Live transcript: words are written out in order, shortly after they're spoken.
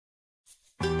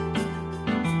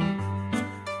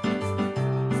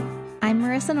I'm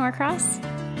Marisa Norcross.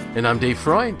 And I'm Dave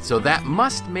Freund, so that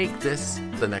must make this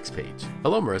the next page.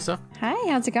 Hello, Marisa.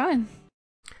 Hi, how's it going?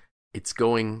 It's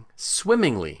going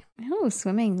swimmingly. Oh,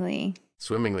 swimmingly.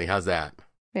 Swimmingly, how's that?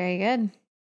 Very good.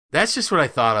 That's just what I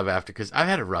thought of after, because I've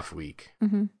had a rough week.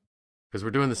 Mm-hmm. Because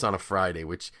we're doing this on a Friday,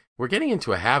 which we're getting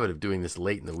into a habit of doing this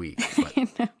late in the week.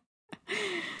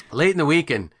 Late in the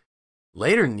week and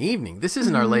later in the evening. This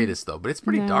isn't our latest, though, but it's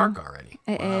pretty dark already.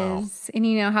 It is. And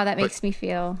you know how that makes me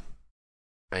feel.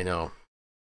 I know.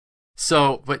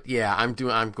 So, but yeah, I'm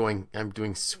doing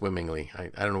swimmingly. I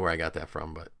don't know where I got that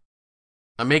from, but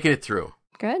I'm making it through.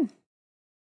 Good.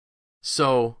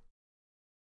 So,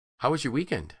 how was your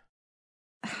weekend?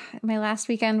 My last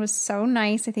weekend was so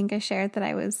nice. I think I shared that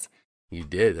I was... You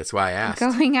did. That's why I asked.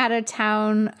 Going out of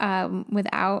town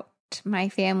without my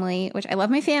family, which I love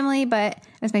my family, but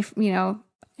it was my,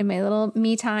 in my little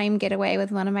me time getaway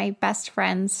with one of my best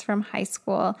friends from high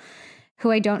school, who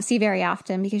I don't see very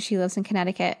often because she lives in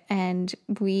Connecticut, and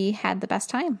we had the best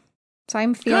time. So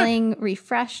I'm feeling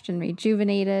refreshed and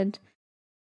rejuvenated,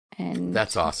 and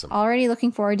that's awesome. Already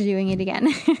looking forward to doing it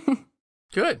again.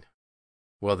 Good.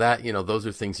 Well, that, those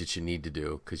are things that you need to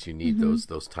do because you need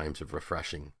those times of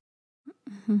refreshing.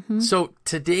 Mm-hmm. So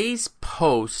today's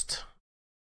post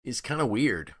is kind of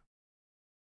weird,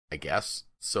 I guess.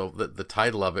 So the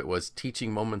title of it was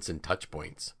Teaching Moments and Touch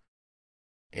Points.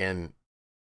 And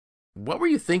what were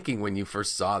you thinking when you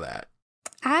first saw that?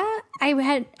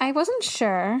 I wasn't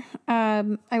sure.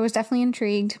 I was definitely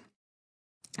intrigued.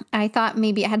 I thought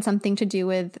maybe it had something to do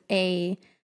with a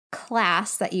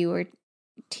class that you were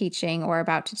teaching or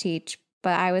about to teach,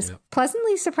 but I was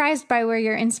pleasantly surprised by where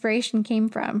your inspiration came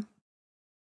from.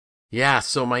 Yeah,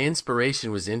 so my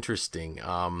inspiration was interesting.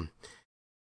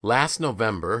 Last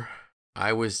November,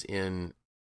 I was in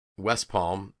West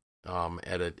Palm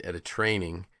at a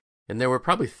training, and there were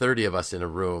probably 30 of us in a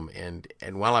room. And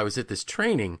while I was at this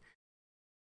training,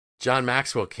 John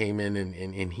Maxwell came in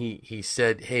and he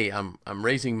said, "Hey, I'm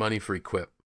raising money for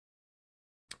Equip,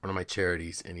 one of my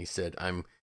charities." And he said, I'm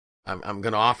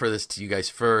going to offer this to you guys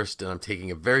first, and I'm taking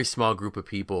a very small group of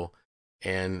people,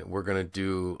 and we're going to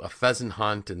do a pheasant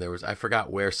hunt. And there was, I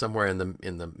forgot where, somewhere in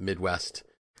the Midwest,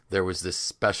 there was this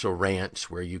special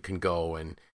ranch where you can go.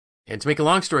 And to make a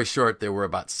long story short, there were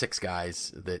about 6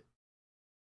 guys that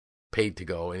paid to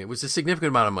go, and it was a significant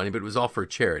amount of money, but it was all for a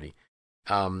charity.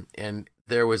 And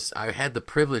I had the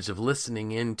privilege of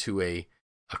listening into a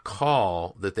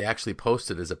call that they actually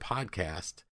posted as a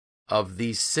podcast of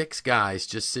these 6 guys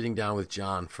just sitting down with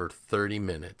John for 30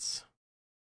 minutes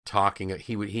talking.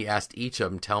 He asked each of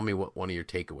them, "Tell me what one of your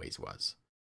takeaways was."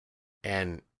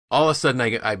 And all of a sudden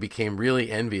I became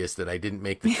really envious that I didn't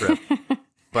make the trip.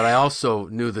 But I also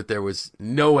knew that there was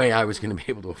no way I was going to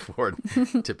be able to afford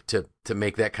to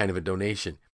make that kind of a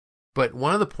donation. But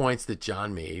one of the points that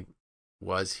John made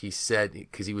was, he said,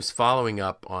 because he was following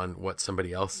up on what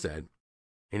somebody else said,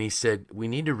 and he said, we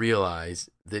need to realize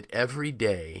that every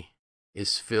day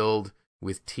is filled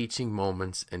with teaching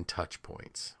moments and touch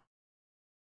points.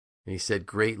 And he said,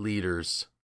 great leaders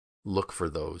look for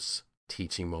those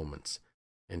teaching moments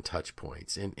and touch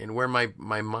points. And where my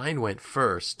mind went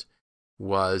first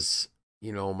was,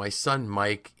 my son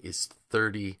Mike is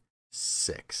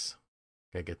 36.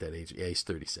 I get that age. Yeah, he's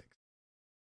 36.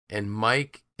 And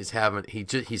Mike is he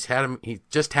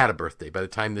just had a birthday. By the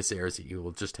time this airs, he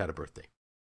will just had a birthday.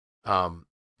 And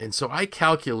so I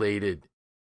calculated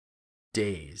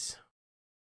days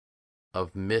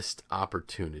of missed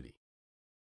opportunity.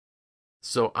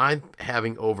 So I'm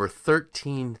having over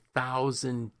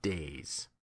 13,000 days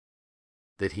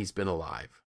that he's been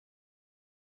alive.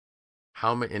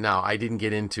 How many? And now I didn't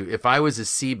get into, if I was a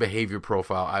C behavior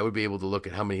profile, I would be able to look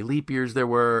at how many leap years there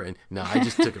were. And no, I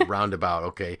just took it roundabout.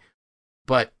 Okay.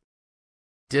 But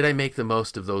did I make the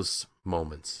most of those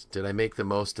moments? Did I make the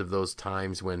most of those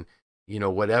times when,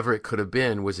 whatever it could have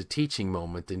been was a teaching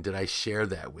moment? And did I share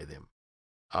that with him?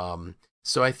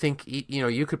 So I think,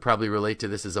 you could probably relate to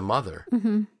this as a mother.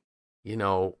 Mm-hmm.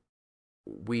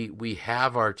 We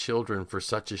have our children for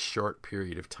such a short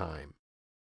period of time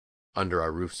under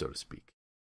our roof, so to speak.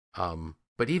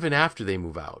 But even after they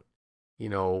move out,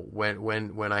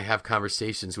 when I have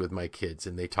conversations with my kids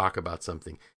and they talk about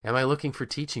something, am I looking for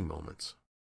teaching moments?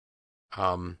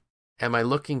 Am I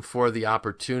looking for the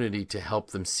opportunity to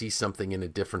help them see something in a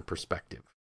different perspective?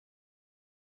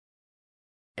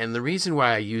 And the reason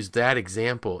why I used that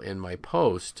example in my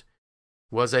post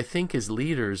was, I think as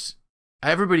leaders,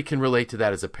 everybody can relate to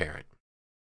that as a parent.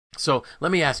 So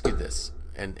let me ask you this,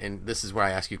 and this is where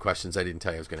I ask you questions I didn't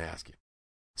tell you I was going to ask you.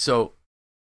 So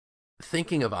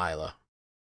thinking of Isla,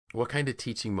 what kind of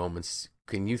teaching moments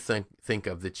can you think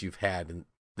of that you've had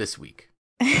this week?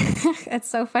 It's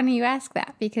so funny you ask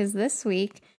that, because this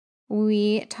week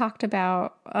we talked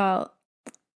about,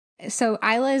 so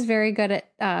Isla is very good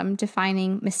at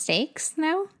defining mistakes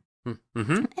now.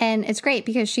 Mm-hmm. And it's great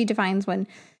because she defines when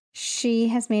she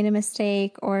has made a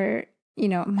mistake, or,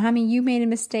 Mommy, you made a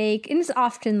mistake. And it's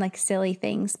often like silly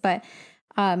things. But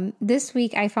this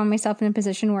week I found myself in a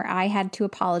position where I had to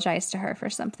apologize to her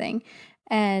for something.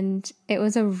 And it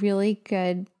was a really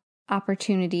good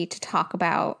opportunity to talk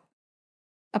about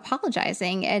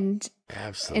apologizing and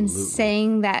Absolutely.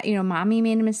 saying that, Mommy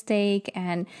made a mistake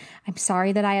and I'm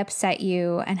sorry that I upset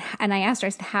you. And I asked her, I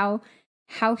said,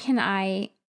 how can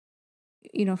I,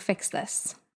 fix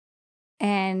this?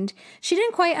 And she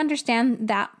didn't quite understand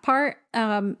that part.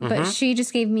 But she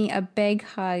just gave me a big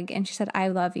hug and she said, I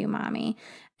love you, Mommy.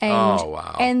 And, oh,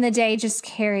 wow. And the day just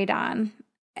carried on.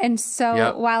 And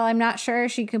so while I'm not sure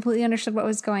she completely understood what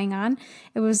was going on,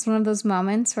 it was one of those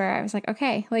moments where I was like,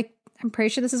 okay, like, I'm pretty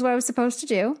sure this is what I was supposed to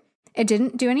do. It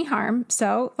didn't do any harm.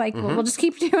 So like, we'll just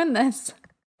keep doing this.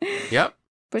 Yep.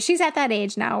 But she's at that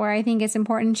age now where I think it's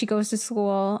important. She goes to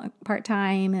school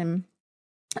part-time,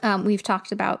 and we've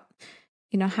talked about,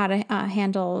 how to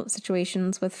handle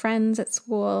situations with friends at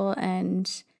school.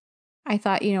 And I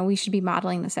thought, we should be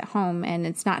modeling this at home. And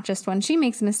it's not just when she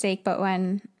makes a mistake, but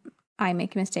when I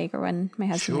make a mistake or when my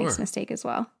husband makes a mistake as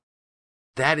well.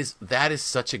 That is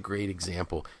such a great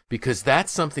example, because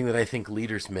that's something that I think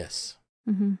leaders miss.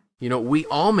 Mm-hmm. We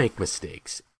all make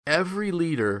mistakes. Every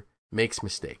leader makes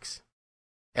mistakes.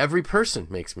 Every person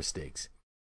makes mistakes.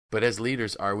 But as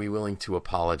leaders, are we willing to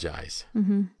apologize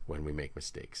when we make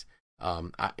mistakes?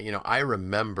 I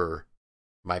remember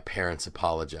my parents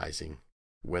apologizing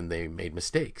when they made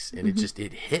mistakes, and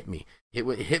it hit me. It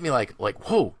hit me like,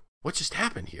 whoa, what just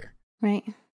happened here? Right.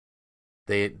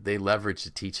 They leveraged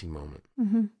a teaching moment.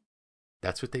 Mm-hmm.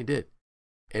 That's what they did.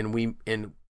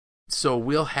 And so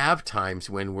we'll have times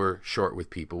when we're short with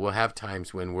people. We'll have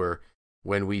times when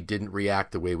we didn't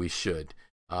react the way we should.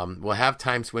 We'll have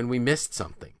times when we missed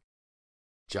something.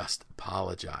 Just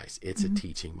apologize. It's a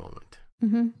teaching moment.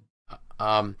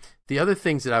 Mm-hmm. The other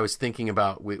things that I was thinking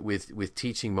about with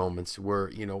teaching moments were,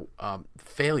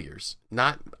 failures,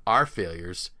 not our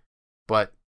failures,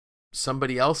 but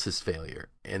somebody else's failure,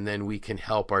 and then we can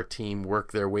help our team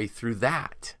work their way through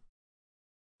that.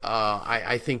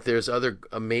 I think there's other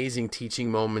amazing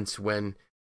teaching moments when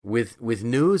with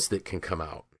news that can come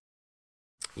out.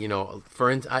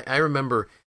 I remember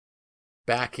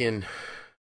back in,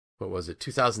 what was it,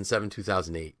 2007,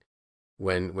 2008,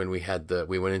 when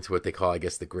we went into what they call, I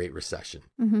guess, the Great Recession.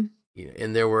 Mm-hmm.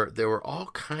 And there were all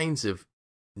kinds of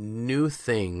new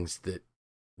things that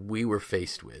we were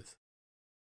faced with.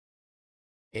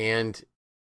 And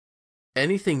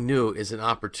anything new is an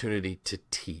opportunity to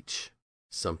teach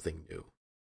something new.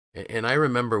 And I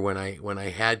remember when I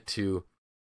had to,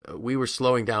 we were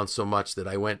slowing down so much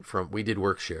that we did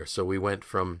work share. So we went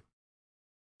from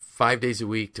 5 days a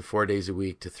week to 4 days a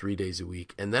week to 3 days a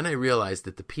week. And then I realized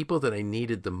that the people that I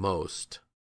needed the most,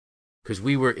 because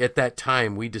at that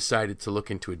time, we decided to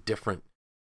look into a different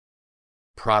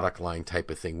product line type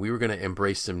of thing. We were going to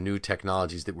embrace some new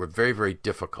technologies that were very, very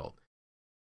difficult.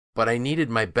 But I needed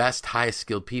my best, highest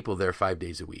skilled people there 5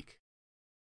 days a week,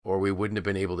 or we wouldn't have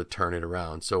been able to turn it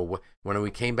around. So when we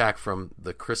came back from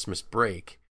the Christmas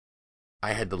break,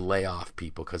 I had to lay off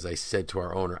people because I said to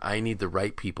our owner, I need the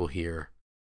right people here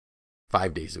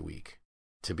 5 days a week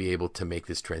to be able to make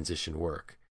this transition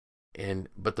work.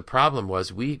 But the problem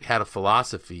was, we had a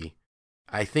philosophy,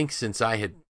 I think, since I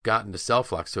had gotten to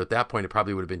Cellflux, so at that point it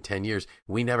probably would have been 10 years,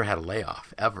 we never had a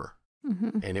layoff, ever.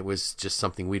 Mm-hmm. And it was just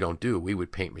something we don't do. We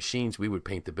would paint machines, we would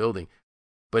paint the building.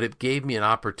 But it gave me an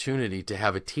opportunity to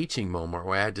have a teaching moment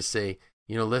where I had to say,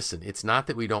 listen, it's not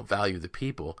that we don't value the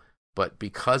people, but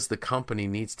because the company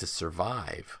needs to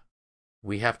survive,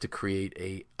 we have to create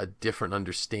a different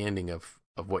understanding of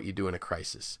what you do in a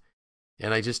crisis.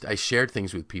 And I shared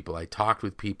things with people. I talked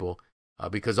with people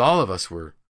because all of us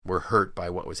were hurt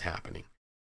by what was happening.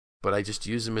 But I just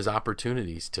used them as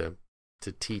opportunities to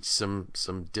teach some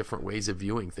different ways of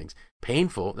viewing things.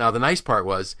 Painful. Now, the nice part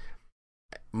was,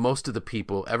 most of the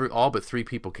people, all but 3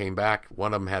 people came back.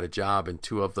 One of them had a job, and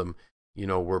 2 of them,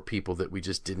 were people that we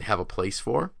just didn't have a place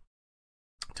for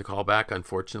to call back,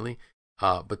 unfortunately.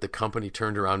 But the company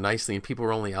turned around nicely, and people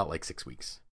were only out like 6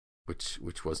 weeks,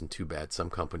 which wasn't too bad. Some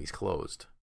companies closed.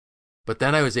 But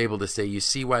then I was able to say, you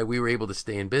see why we were able to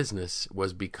stay in business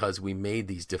was because we made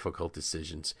these difficult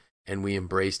decisions and we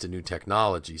embraced a new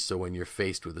technology. So when you're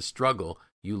faced with a struggle,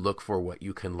 you look for what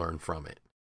you can learn from it.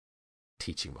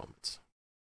 Teaching moments.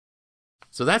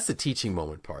 So that's the teaching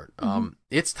moment part. Mm-hmm.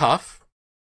 It's tough.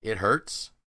 It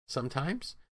hurts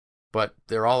sometimes. but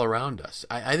they're all around us.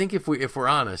 I think if we're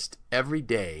honest, every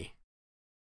day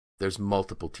there's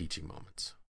multiple teaching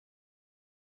moments.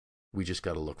 We just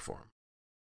got to look for them.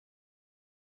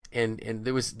 And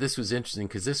this was interesting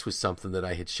because this was something that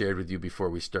I had shared with you before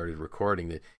we started recording,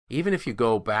 that even if you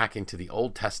go back into the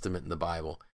Old Testament in the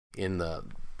Bible, in the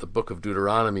book of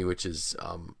Deuteronomy, which is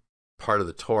part of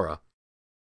the Torah,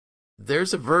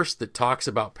 there's a verse that talks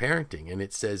about parenting, and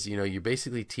it says, you're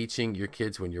basically teaching your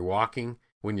kids when you're walking,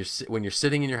 when you're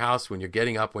sitting in your house, when you're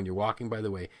getting up, when you're walking by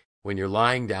the way, when you're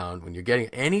lying down, when you're getting,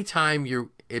 anytime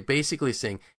it basically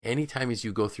saying, anytime as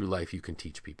you go through life, you can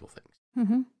teach people things.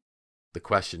 Mm-hmm. The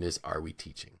question is, are we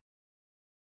teaching?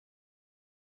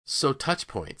 So touch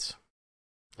points.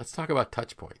 Let's talk about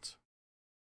touch points.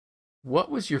 What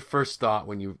was your first thought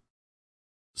when you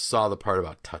saw the part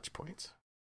about touch points?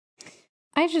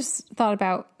 I just thought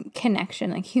about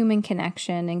connection, like human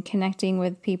connection and connecting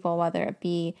with people, whether it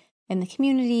be in the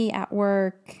community, at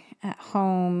work, at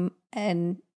home.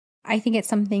 And I think it's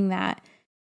something that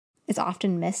is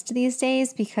often missed these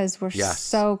days because we're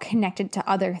so connected to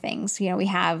other things. We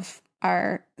have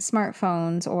our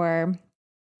smartphones or,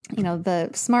 the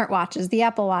smartwatches, the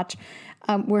Apple Watch.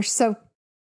 We're so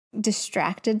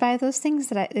distracted by those things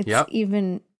that it's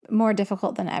even more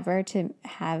difficult than ever to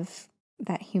have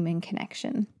that human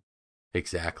connection.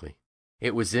 Exactly.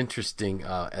 It was interesting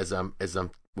as I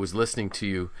was listening to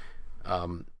you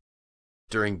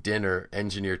during dinner.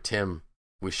 Engineer Tim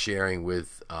was sharing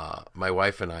with my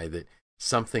wife and I that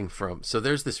something so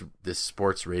there's this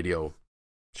sports radio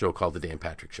show called the Dan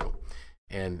Patrick Show,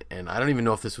 and I don't even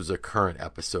know if this was a current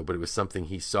episode, but it was something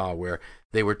he saw where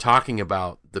they were talking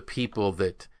about the people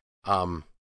that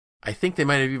I think they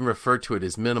might have even referred to it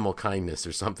as minimal kindness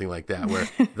or something like that, where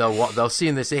they'll see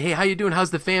and they say, "Hey, how you doing?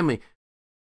 How's the family?"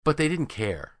 But they didn't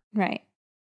care. Right.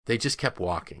 They just kept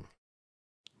walking.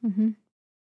 Mm-hmm.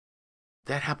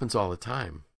 That happens all the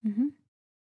time. Mm-hmm.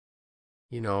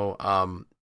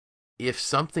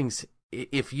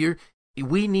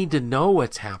 We need to know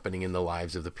what's happening in the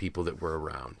lives of the people that we're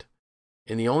around.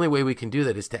 And the only way we can do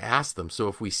that is to ask them. So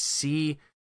if we see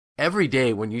every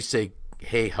day when you say,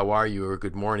 "Hey, how are you?" or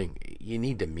 "Good morning," you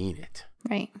need to mean it.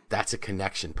 Right. That's a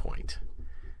connection point.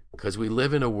 Because we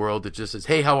live in a world that just says,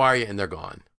 "Hey, how are you?" and they're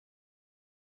gone.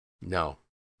 No,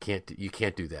 you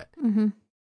can't do that. Mm-hmm.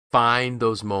 Find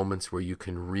those moments where you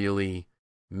can really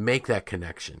make that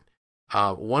connection.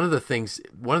 One of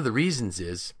the reasons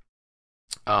is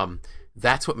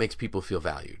that's what makes people feel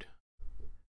valued.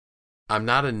 I'm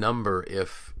not a number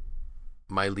if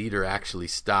my leader actually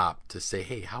stopped to say,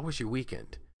 "Hey, how was your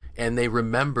weekend?" And they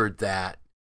remembered that,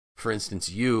 for instance,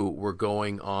 you were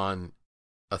going on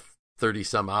a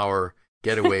 30-some hour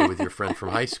getaway with your friend from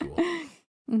high school.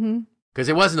 Mm-hmm. Because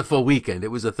it wasn't a full weekend. It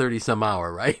was a 30-some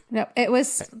hour, right? No, it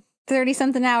was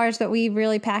 30-something hours, but we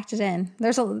really packed it in.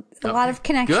 There's a lot of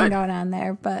connection going on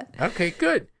there. But okay,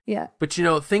 good. Yeah. But,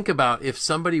 think about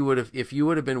if you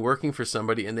would have been working for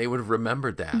somebody and they would have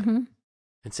remembered that and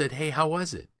said, "Hey, how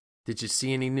was it? Did you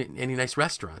see any nice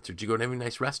restaurants? Or did you go to any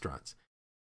nice restaurants?"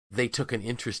 They took an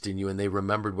interest in you and they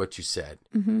remembered what you said.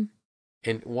 Mm-hmm.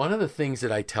 And one of the things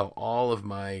that I tell all of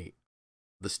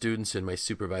the students in my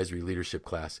supervisory leadership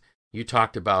class, you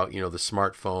talked about, the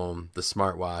smartphone, the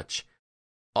smartwatch,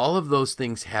 all of those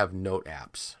things have note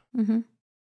apps. Mm-hmm.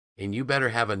 And you better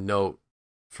have a note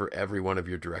for every one of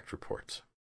your direct reports.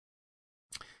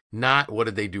 Not what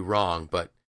did they do wrong,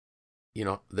 but,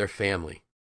 their family.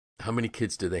 How many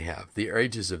kids do they have? The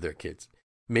ages of their kids.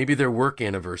 Maybe their work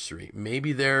anniversary,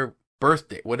 maybe their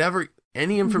birthday, whatever,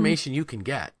 any information you can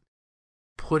get,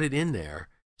 put it in there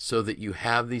so that you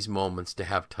have these moments to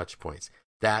have touch points.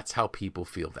 That's how people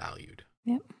feel valued.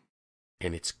 Yep.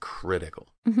 And it's critical.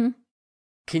 Mm-hmm.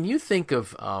 Can you think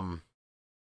of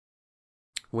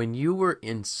when you were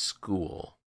in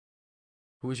school,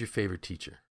 who was your favorite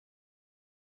teacher?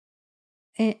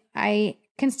 I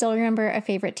can still remember a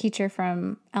favorite teacher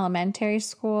from elementary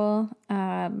school.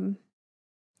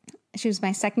 She was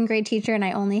my second grade teacher, and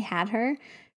I only had her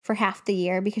for half the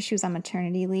year because she was on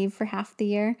maternity leave for half the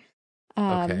year.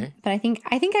 Okay. But I think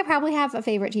I probably have a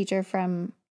favorite teacher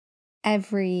from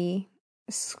every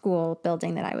school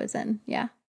building that I was in. Yeah.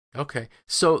 Okay.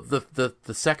 So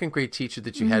the second grade teacher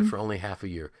that you had for only half a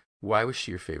year, why was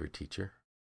she your favorite teacher?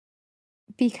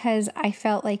 Because I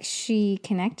felt like she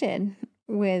connected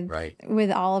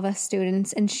with all of us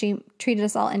students, and she treated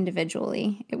us all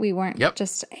individually. We weren't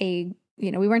just we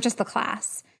weren't just the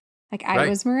class. Like I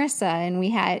was Marissa, and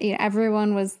we had,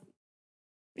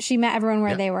 she met everyone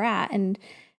where they were at, and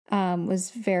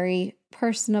was very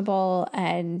personable,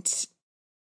 and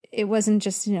it wasn't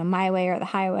just, my way or the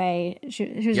highway. She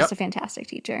was just a fantastic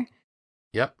teacher.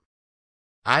 Yep.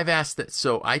 I've asked that.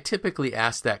 So I typically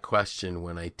ask that question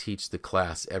when I teach the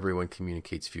class, Everyone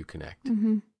Communicates, Few Connect.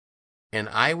 Mm-hmm. And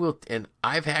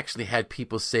I've actually had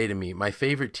people say to me, my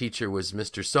favorite teacher was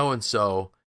Mr.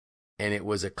 So-and-so, and it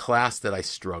was a class that I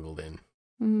struggled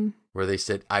in, where they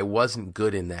said I wasn't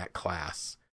good in that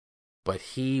class, but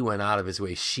he went out of his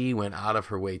way, she went out of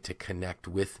her way to connect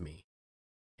with me.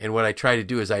 And what I try to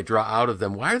do is I draw out of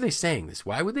them, why are they saying this?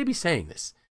 Why would they be saying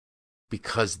this?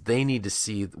 Because they need to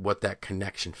see what that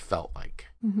connection felt like.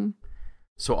 Mm-hmm.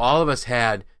 So all of us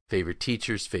had favorite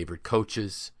teachers, favorite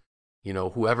coaches,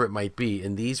 whoever it might be.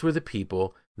 And these were the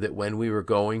people that when we were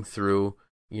going through,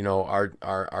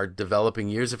 our developing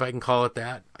years, if I can call it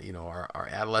that, our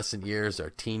adolescent years, our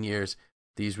teen years,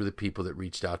 these were the people that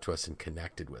reached out to us and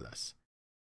connected with us.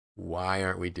 Why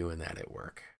aren't we doing that at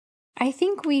work? I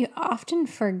think we often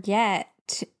forget,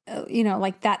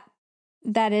 like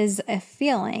that is a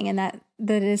feeling, and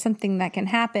that is something that can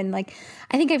happen. Like,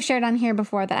 I think I've shared on here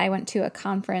before that I went to a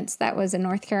conference that was in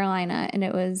North Carolina, and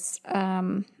it was,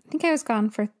 I think I was gone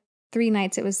for 3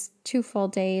 nights. It was 2 full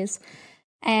days.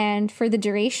 And for the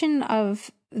duration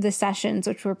of the sessions,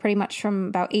 which were pretty much from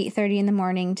about 8:30 in the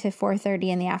morning to 4:30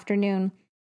 in the afternoon,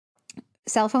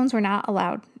 cell phones were not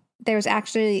allowed. There was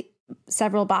actually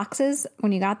several boxes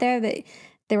when you got there that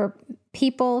there were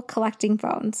people collecting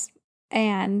phones.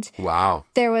 And wow,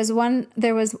 there was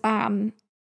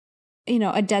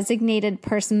a designated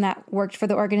person that worked for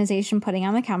the organization putting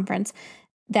on the conference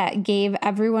that gave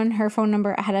everyone her phone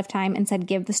number ahead of time and said,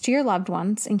 give this to your loved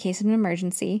ones in case of an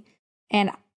emergency.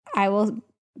 And I will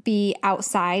be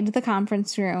outside the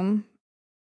conference room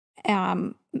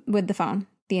with the phone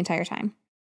the entire time.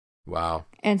 Wow.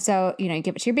 And so, you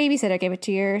give it to your babysitter, give it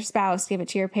to your spouse, give it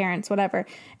to your parents, whatever.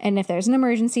 And if there's an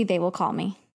emergency, they will call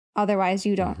me. Otherwise,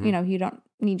 you don't, you don't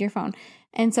need your phone.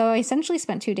 And so I essentially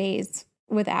spent 2 days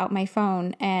without my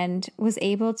phone and was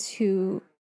able to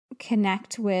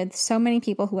connect with so many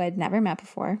people who I'd never met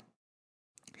before.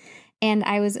 And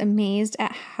I was amazed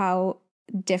at how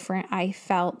different I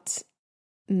felt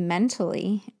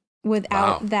mentally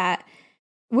without that,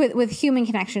 with human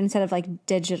connection instead of like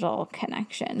digital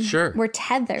connection. Sure. We're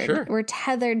tethered. Sure. We're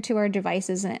tethered to our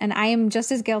devices. And I am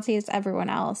just as guilty as everyone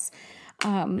else.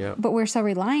 But we're so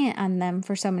reliant on them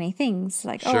for so many things.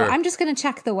 Like, sure. I'm just going to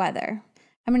check the weather.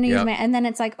 I'm going to use and then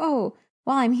it's like, while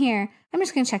I'm here, I'm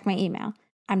just going to check my email.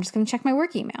 I'm just going to check my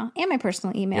work email and my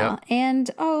personal email.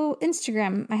 And,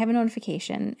 Instagram, I have a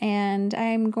notification. And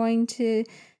I'm going to,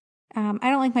 I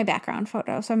don't like my background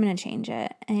photo, so I'm going to change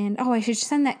it. And, I should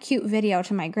send that cute video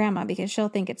to my grandma because she'll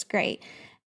think it's great.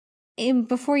 And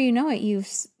before you know it,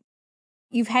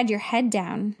 you've had your head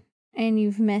down and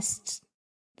you've missed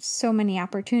so many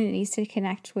opportunities to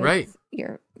connect with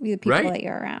the people that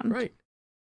you're around. Right.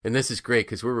 And this is great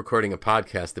because we're recording a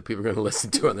podcast that people are going to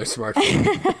listen to on their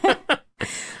smartphone.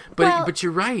 But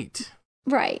you're right.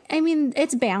 Right. I mean,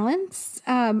 it's balance.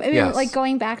 Like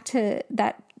going back to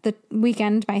the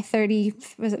weekend, my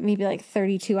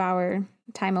 32-hour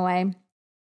time away.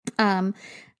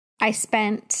 I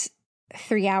spent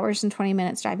 3 hours and 20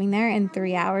 minutes driving there and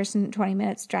 3 hours and 20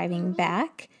 minutes driving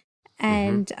back.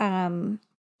 And,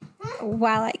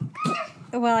 while I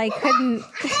couldn't,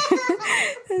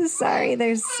 sorry,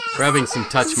 we're having some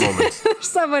touch moments.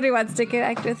 Someone who wants to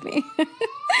connect with me.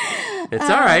 It's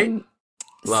all right.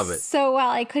 Love it. So while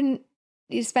I couldn't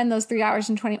spend those 3 hours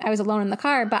and 20, I was alone in the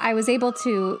car, but I was able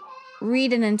to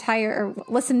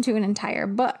listen to an entire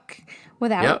book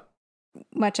without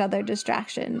much other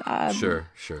distraction. Sure.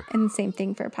 And the same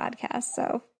thing for podcasts.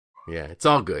 So yeah, it's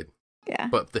all good. Yeah.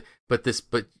 But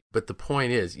the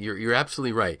point is, you're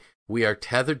absolutely right. We are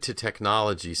tethered to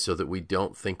technology so that we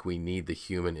don't think we need the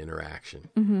human interaction.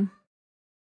 Mm-hmm.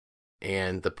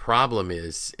 And the problem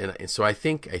is, and so I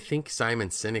think Simon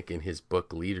Sinek in his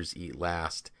book Leaders Eat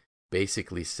Last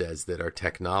basically says that our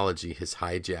technology has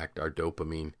hijacked our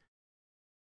dopamine.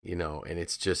 And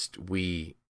it's just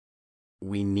we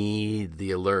need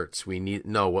the alerts.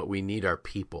 What we need are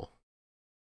people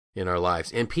in our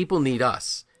lives, and people need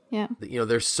us. Yeah.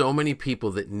 There's so many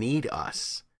people that need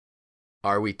us.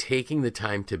 Are we taking the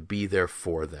time to be there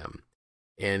for them?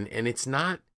 And it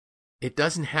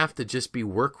doesn't have to just be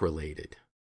work related.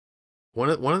 One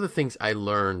of the things I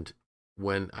learned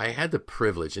when I had the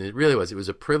privilege, and it was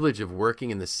a privilege of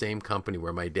working in the same company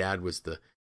where my dad was the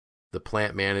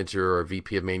plant manager or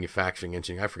VP of manufacturing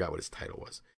engineering. I forgot what his title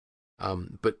was.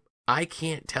 But I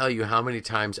can't tell you how many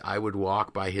times I would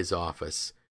walk by his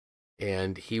office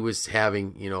and he was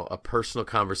having, a personal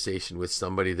conversation with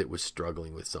somebody that was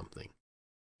struggling with something.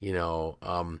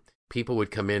 people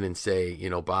would come in and say,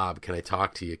 Bob, can I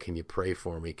talk to you? Can you pray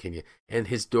for me? And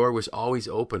his door was always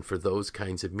open for those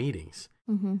kinds of meetings.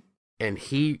 Mm-hmm.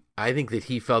 And I think that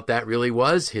he felt that really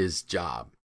was his job.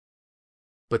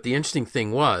 But the interesting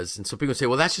thing was, and so people say,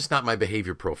 well, that's just not my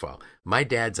behavior profile. My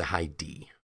dad's a high D.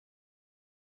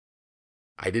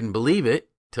 I didn't believe it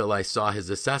till I saw his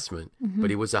assessment, Mm-hmm. but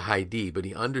he was a high D. But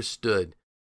he understood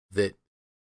that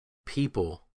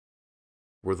people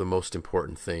were the most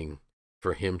important thing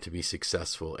for him to be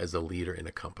successful as a leader in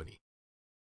a company.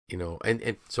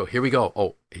 And so here we go.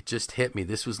 Oh, it just hit me.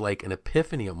 This was like an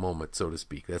epiphany moment, so to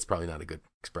speak. That's probably not a good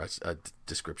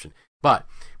description. But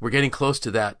we're getting close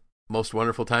to that most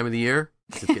wonderful time of the year.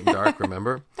 It's getting dark,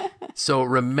 remember? So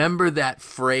remember that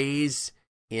phrase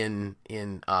in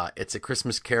It's a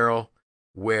Christmas Carol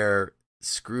where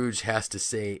Scrooge has to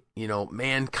say,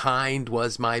 mankind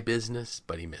was my business,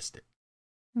 but he missed it.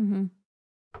 Mm-hmm.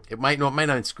 It might not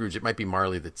be Scrooge. It might be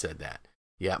Marley that said that.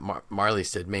 Yeah, Marley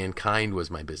said, mankind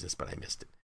was my business, but I missed it.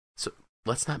 So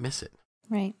let's not miss it.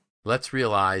 Right. Let's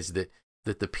realize that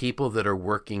the people that are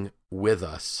working with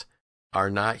us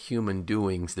are not human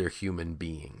doings, they're human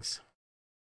beings.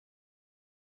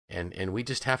 And we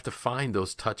just have to find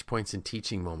those touch points and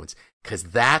teaching moments, because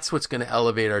that's what's going to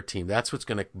elevate our team. That's what's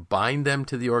going to bind them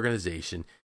to the organization.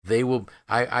 They will.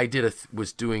 I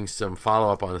was doing some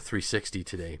follow-up on a 360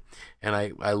 today, and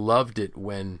I loved it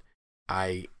when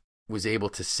I was able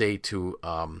to say to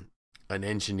an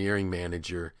engineering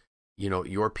manager,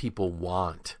 your people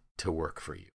want to work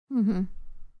for you. Mm-hmm.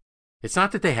 It's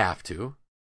not that they have to,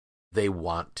 they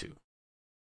want to.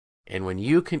 And when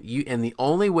and the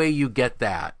only way you get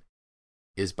that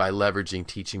is by leveraging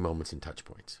teaching moments and touch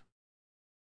points.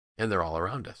 And they're all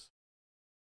around us.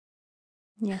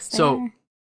 Yes, they so are.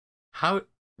 How,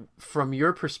 from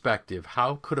your perspective,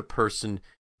 how could a person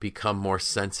become more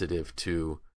sensitive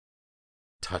to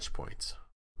touch points?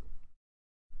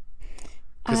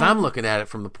 Because I'm looking at it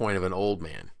from the point of an old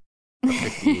man, a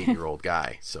 58-year-old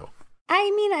guy. So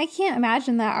I mean, I can't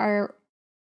imagine that our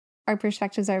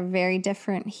perspectives are very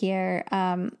different here.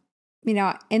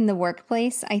 In the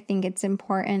workplace, I think it's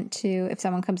important to, if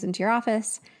someone comes into your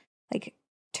office, like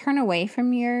turn away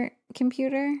from your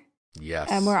computer. Yes.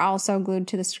 And we're all so glued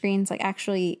to the screens, like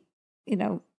actually,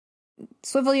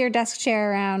 swivel your desk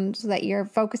chair around so that you're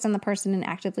focused on the person and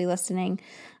actively listening.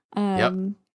 Yep.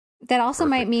 That also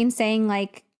might Perfect. mean saying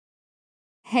like,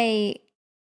 hey,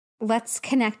 let's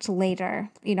connect later.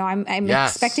 I'm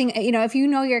Yes. expecting, if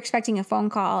you're expecting a phone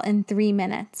call in 3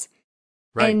 minutes,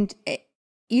 Right. and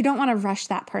you don't want to rush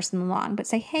that person along, but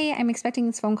say, hey, I'm expecting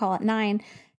this phone call at 9.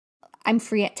 I'm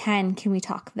free at 10. Can we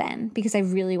talk then? Because I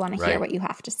really want to hear Right. what you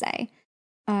have to say.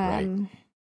 Right.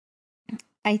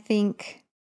 I think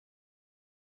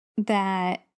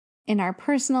that in our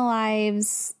personal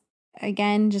lives,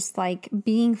 again, just like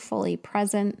being fully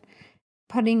present,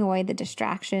 putting away the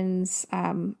distractions.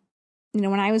 When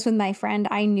I was with my friend,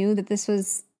 I knew that this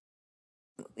was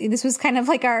kind of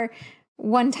like our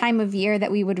one time of year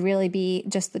that we would really be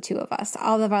just the two of us.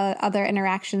 All of our other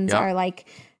interactions are like,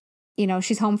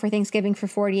 she's home for Thanksgiving for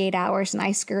 48 hours and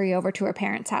I scurry over to her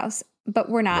parents' house, but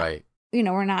we're not, Right.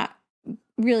 We're not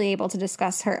really able to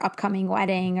discuss her upcoming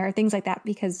wedding or things like that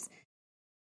because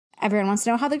everyone wants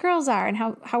to know how the girls are and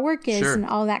how work is Sure. and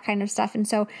all that kind of stuff. And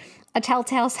so a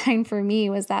telltale sign for me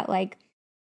was that like,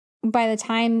 by the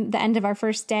time the end of our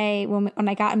first day, when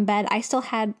I got in bed, I still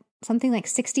had something like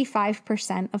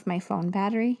 65% of my phone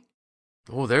battery.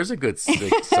 Oh, there's a good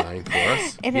sign for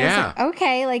us. It Yeah. is.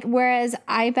 Okay. Like, whereas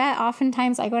I bet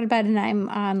oftentimes I go to bed and I'm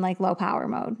on like low power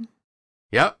mode.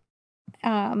 Yep.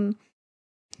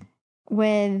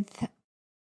 With,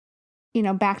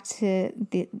 back to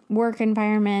the work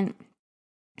environment,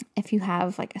 if you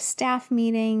have like a staff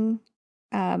meeting,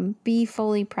 be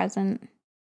fully present.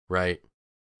 Right.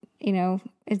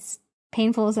 It's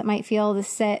painful as it might feel to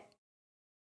sit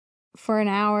for an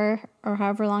hour or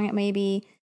however long it may be.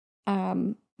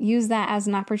 Use that as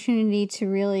an opportunity to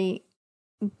really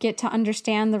get to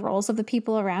understand the roles of the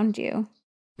people around you.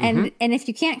 And if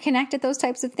you can't connect at those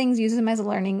types of things, use them as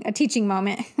a teaching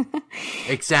moment.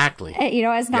 Exactly.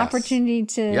 As an Yes. opportunity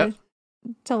to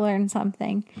learn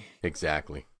something.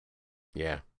 Exactly.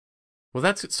 Yeah. Well,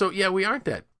 that's so. Yeah, we aren't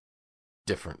that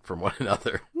different from one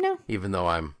another. No. Even though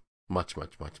I'm much,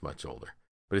 much, much, much older.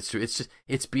 But it's true.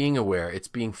 It's being aware. It's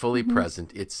being fully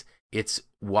present. It's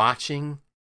watching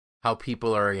how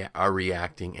people are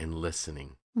reacting and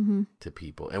listening to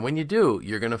people. And when you do,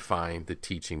 you're going to find the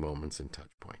teaching moments and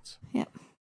touch points. Yep.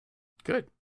 Good.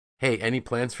 Hey, any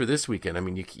plans for this weekend? I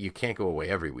mean, you can't go away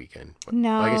every weekend. No.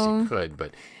 Well, I guess you could,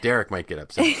 but Derek might get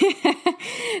upset.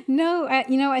 No, I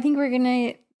think we're going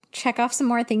to check off some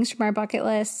more things from our bucket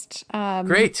list.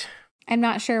 Great. I'm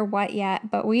not sure what yet,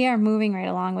 but we are moving right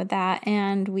along with that.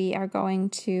 And we are going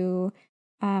to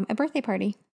a birthday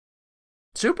party.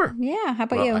 Super. Yeah. How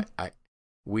about you?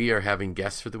 We are having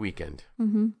guests for the weekend.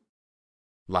 Mm-hmm.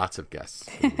 Lots of guests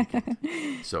for the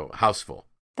weekend. So house full.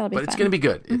 That'll be but fun. It's going to be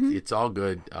good. Mm-hmm. It's all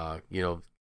good.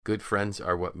 Good friends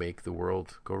are what make the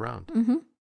world go round. Mm-hmm.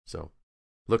 So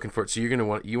looking forward. So you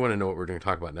want to know what we're going to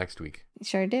talk about next week?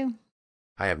 Sure do.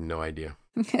 I have no idea.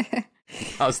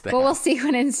 How's that? Well, we'll see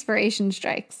when inspiration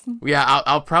strikes. Yeah,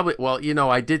 I'll probably. Well,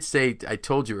 I did say, I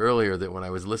told you earlier that when I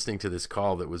was listening to this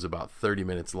call that was about 30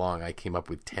 minutes long, I came up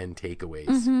with 10 takeaways.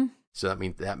 Mm-hmm. So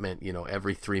that meant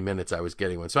every 3 minutes I was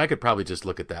getting one. So I could probably just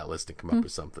look at that list and come up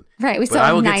with something. Right. We still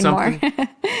have 9 more.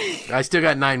 I still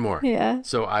got 9 more. Yeah.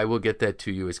 So I will get that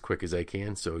to you as quick as I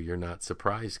can, so you're not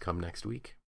surprised come next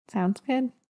week. Sounds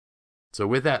good. So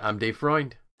with that, I'm Dave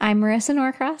Freund. I'm Marissa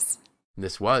Norcross. And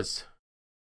this was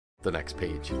The Next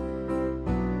Page.